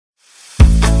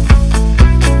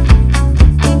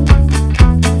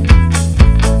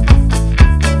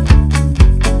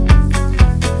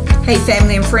Hey,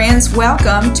 family and friends,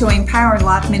 welcome to Empowering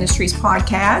Life Ministries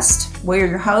podcast. We're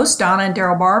your hosts, Donna and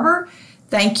Daryl Barber.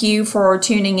 Thank you for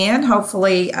tuning in.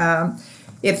 Hopefully,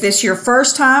 if this is your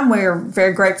first time, we're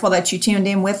very grateful that you tuned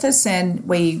in with us, and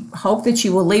we hope that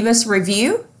you will leave us a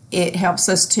review. It helps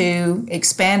us to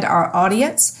expand our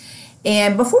audience.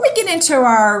 And before we get into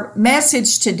our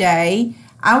message today,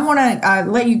 I want to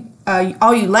let you,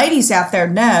 all you ladies out there,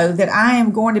 know that I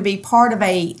am going to be part of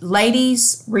a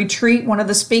ladies retreat, one of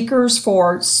the speakers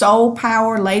for Soul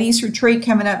Power Ladies Retreat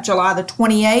coming up July the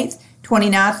 28th,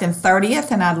 29th, and 30th,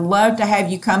 and I'd love to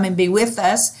have you come and be with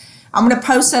us. I'm going to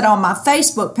post that on my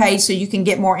Facebook page so you can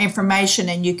get more information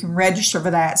and you can register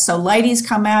for that. So ladies,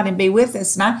 come out and be with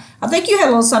us. And I think you had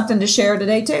a little something to share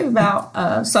today too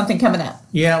about something coming up.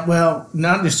 Yeah, well,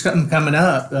 not just something coming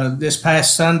up. This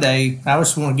past Sunday, I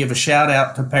just want to give a shout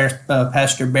out to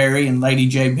Pastor Barry and Lady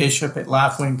J. Bishop at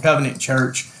Lifewing Covenant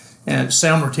Church in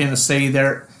Selmer, Tennessee.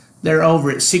 They're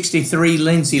over at 63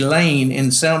 Lindsay Lane in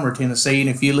Selmer, Tennessee. And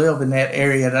if you live in that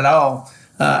area at all,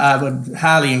 I would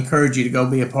highly encourage you to go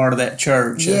be a part of that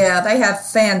church. Yeah, they have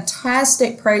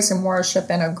fantastic praise and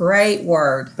worship and a great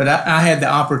word. But I had the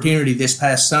opportunity this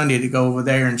past Sunday to go over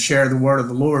there and share the word of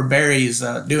the Lord. Barry is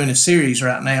doing a series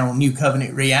right now on New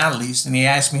Covenant realities, and he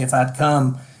asked me if I'd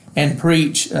come and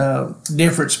preach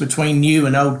difference between New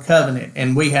and Old Covenant,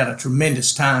 and we had a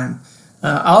tremendous time.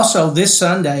 Also, this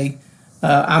Sunday,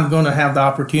 I'm going to have the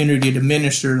opportunity to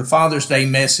minister the Father's Day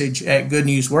message at Good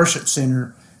News Worship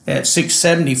Center at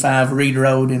 675 Reed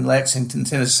Road in Lexington,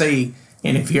 Tennessee.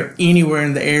 And if you're anywhere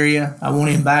in the area, I want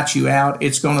to invite you out.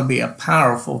 It's going to be a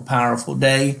powerful, powerful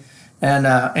day. And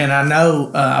I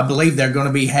know, I believe they're going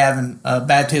to be having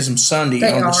Baptism Sunday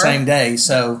the same day.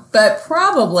 But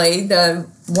probably the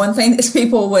one thing that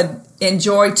people would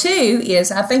enjoy too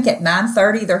is, I think at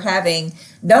 9:30 they're having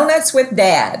Donuts with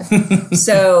Dad.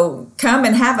 So come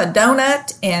and have a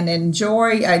donut and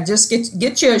enjoy. Just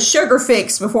get you a sugar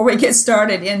fix before we get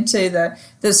started into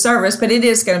the service. But it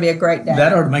is going to be a great day.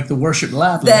 That ought to make the worship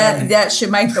lively. That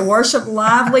should make the worship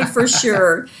lively for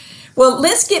sure. Well,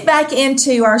 let's get back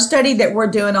into our study that we're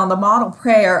doing on the model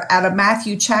prayer out of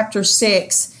Matthew chapter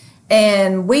 6.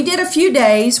 And we did a few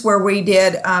days where we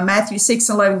did Matthew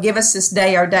 6:11, give us this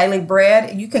day our daily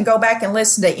bread. You can go back and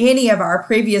listen to any of our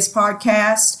previous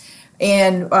podcasts.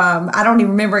 And I don't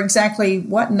even remember exactly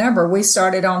what number we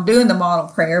started on doing the model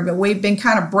prayer, but we've been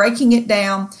kind of breaking it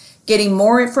down, getting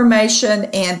more information.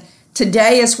 And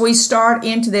today, as we start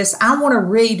into this, I want to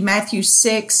read Matthew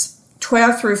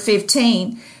 6:12 through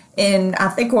 15. And I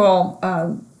think we'll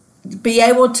be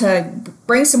able to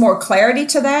bring some more clarity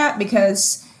to that,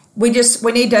 because we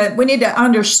need to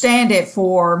understand it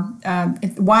for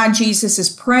why Jesus is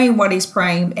praying what he's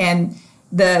praying, and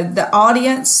the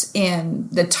audience and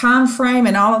the time frame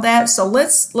and all of that. So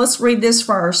let's read this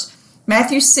first.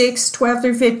 Matthew 6:12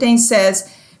 through 15 says,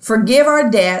 "Forgive our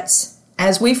debts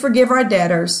as we forgive our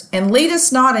debtors, and lead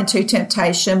us not into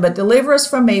temptation, but deliver us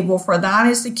from evil. For thine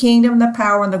is the kingdom, the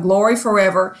power, and the glory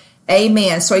forever.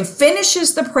 Amen." So he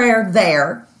finishes the prayer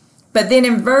there. But then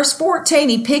in verse 14,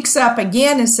 he picks up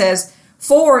again and says,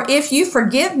 "For if you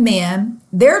forgive men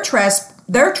their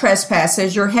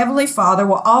trespasses, your heavenly Father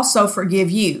will also forgive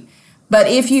you. But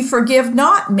if you forgive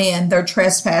not men their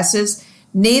trespasses,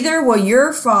 neither will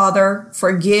your Father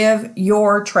forgive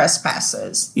your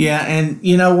trespasses." Yeah, and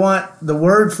you know what? The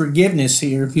word forgiveness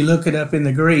here, if you look it up in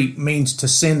the Greek, means to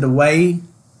send away,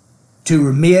 to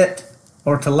remit,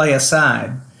 or to lay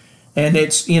aside. And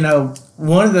it's,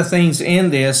 one of the things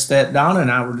in this that Donna and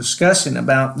I were discussing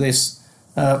about this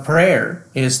prayer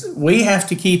is we have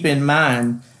to keep in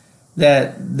mind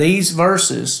that these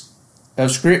verses of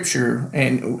Scripture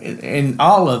and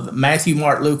all of Matthew,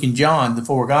 Mark, Luke, and John, the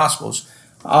four Gospels,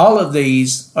 all of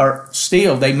these are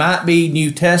still, they might be New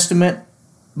Testament,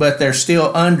 but they're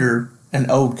still under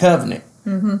an Old Covenant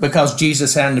because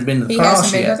Jesus hadn't been to the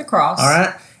cross yet. He hasn't been to the cross. All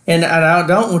right? And I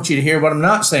don't want you to hear what I'm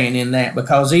not saying in that,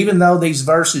 because even though these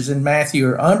verses in Matthew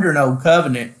are under an Old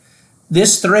Covenant,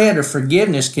 this thread of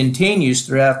forgiveness continues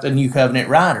throughout the New Covenant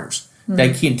writers.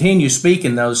 They continue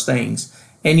speaking those things.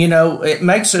 And, it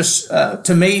makes us,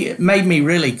 to me, it made me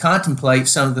really contemplate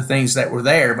some of the things that were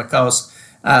there, because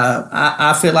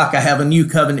I feel like I have a New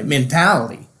Covenant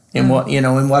mentality in what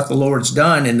the Lord's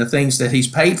done and the things that he's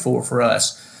paid for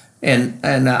us. And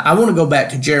I want to go back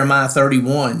to Jeremiah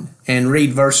 31 and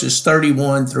read verses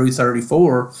 31 through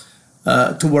 34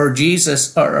 to where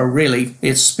Jesus, or really,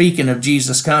 it's speaking of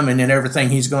Jesus coming and everything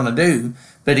he's going to do.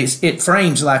 But it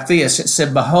frames like this. It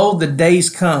said, "Behold, the days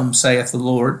come, saith the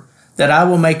Lord, that I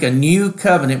will make a new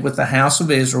covenant with the house of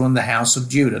Israel and the house of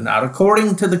Judah, not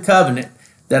according to the covenant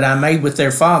that I made with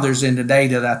their fathers in the day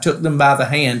that I took them by the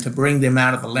hand to bring them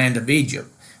out of the land of Egypt,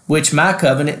 which my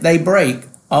covenant they break,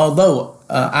 although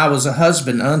I was a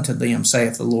husband unto them,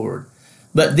 saith the Lord.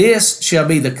 But this shall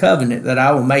be the covenant that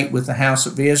I will make with the house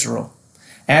of Israel.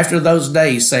 After those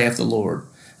days, saith the Lord,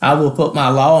 I will put my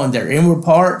law in their inward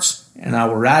parts, and I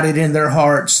will write it in their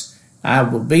hearts. I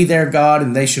will be their God,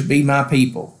 and they shall be my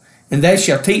people. And they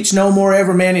shall teach no more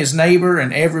every man his neighbor,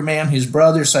 and every man his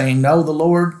brother, saying, Know the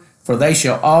Lord, for they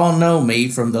shall all know me,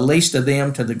 from the least of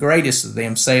them to the greatest of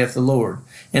them, saith the Lord.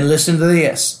 And listen to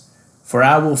this, for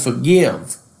I will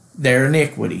forgive their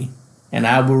iniquity, and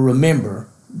I will remember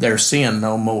their sin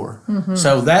no more. Mm-hmm.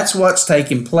 So that's what's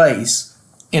taking place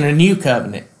in a new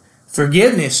covenant.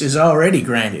 Forgiveness is already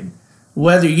granted.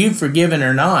 Whether you've forgiven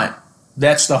or not,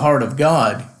 that's the heart of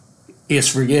God, is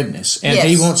forgiveness. And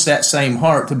He wants that same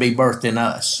heart to be birthed in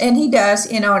us. And He does,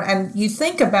 and you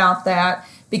think about that,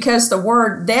 because the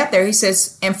word debt there, He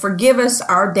says, and forgive us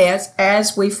our debts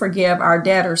as we forgive our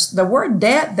debtors. The word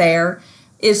debt there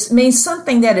means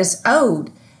something that is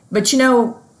owed. But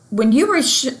when you were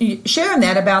sharing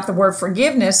that about the word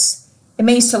forgiveness, it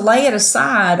means to lay it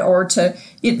aside, or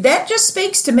that just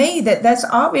speaks to me that that's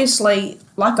obviously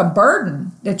like a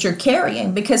burden that you're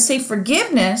carrying. Because see,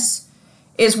 forgiveness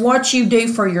is what you do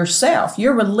for yourself.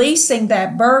 You're releasing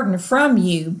that burden from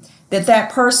you, that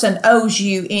person owes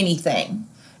you anything.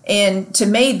 And to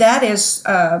me, that is,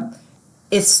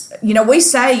 it's, we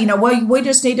say, we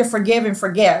just need to forgive and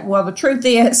forget. Well, the truth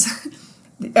is,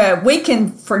 we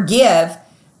can forgive,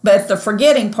 but the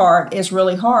forgetting part is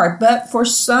really hard. But for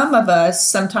some of us,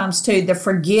 sometimes too, the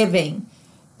forgiving,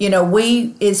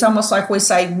 it's almost like we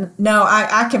say, no,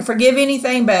 I can forgive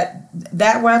anything, but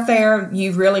that right there,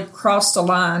 you've really crossed the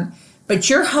line. But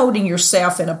you're holding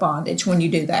yourself in a bondage when you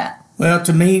do that. Well,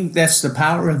 to me, that's the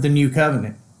power of the new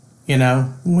covenant.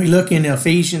 When we look in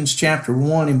Ephesians chapter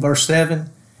 1 and verse 7,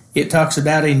 it talks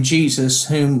about in Jesus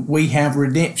whom we have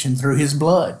redemption through His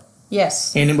blood.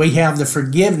 Yes. And we have the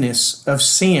forgiveness of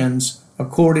sins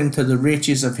according to the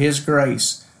riches of His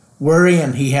grace,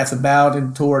 wherein He hath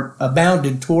abounded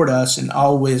toward us in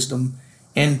all wisdom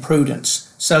and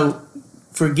prudence. So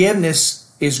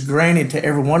forgiveness is granted to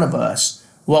every one of us.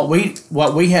 What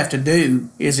we have to do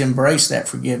is embrace that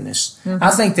forgiveness. Mm-hmm.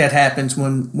 I think that happens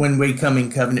when we come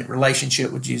in covenant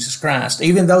relationship with Jesus Christ.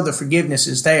 Even though the forgiveness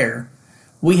is there,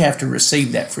 we have to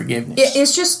receive that forgiveness.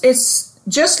 It's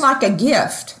just like a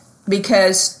gift,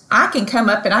 because I can come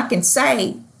up and I can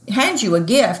hand you a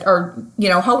gift, or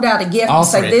hold out a gift and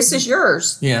say, this is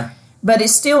yours. Yeah. But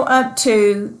it's still up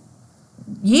to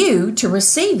you to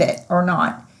receive it or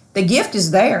not. The gift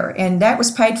is there, and that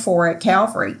was paid for at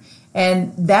Calvary.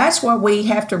 And that's what we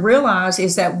have to realize,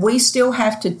 is that we still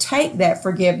have to take that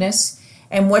forgiveness,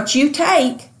 and what you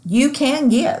take, you can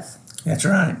give. That's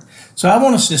right. So I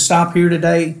want us to stop here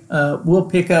today. We'll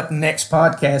pick up the next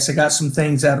podcast. I got some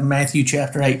things out of Matthew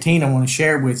chapter 18 I want to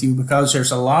share with you, because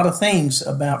there's a lot of things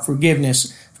about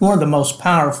forgiveness. It's one of the most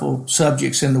powerful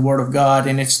subjects in the Word of God,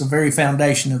 and it's the very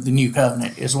foundation of the new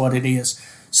covenant is what it is.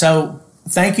 So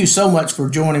thank you so much for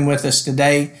joining with us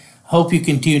today. Hope you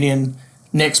can tune in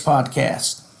next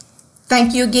podcast.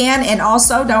 Thank you again. And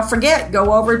also, don't forget,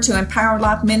 go over to Empowered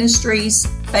Life Ministries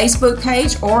Facebook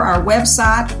page or our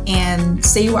website and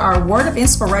see our word of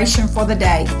inspiration for the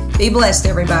day. Be blessed,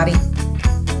 everybody.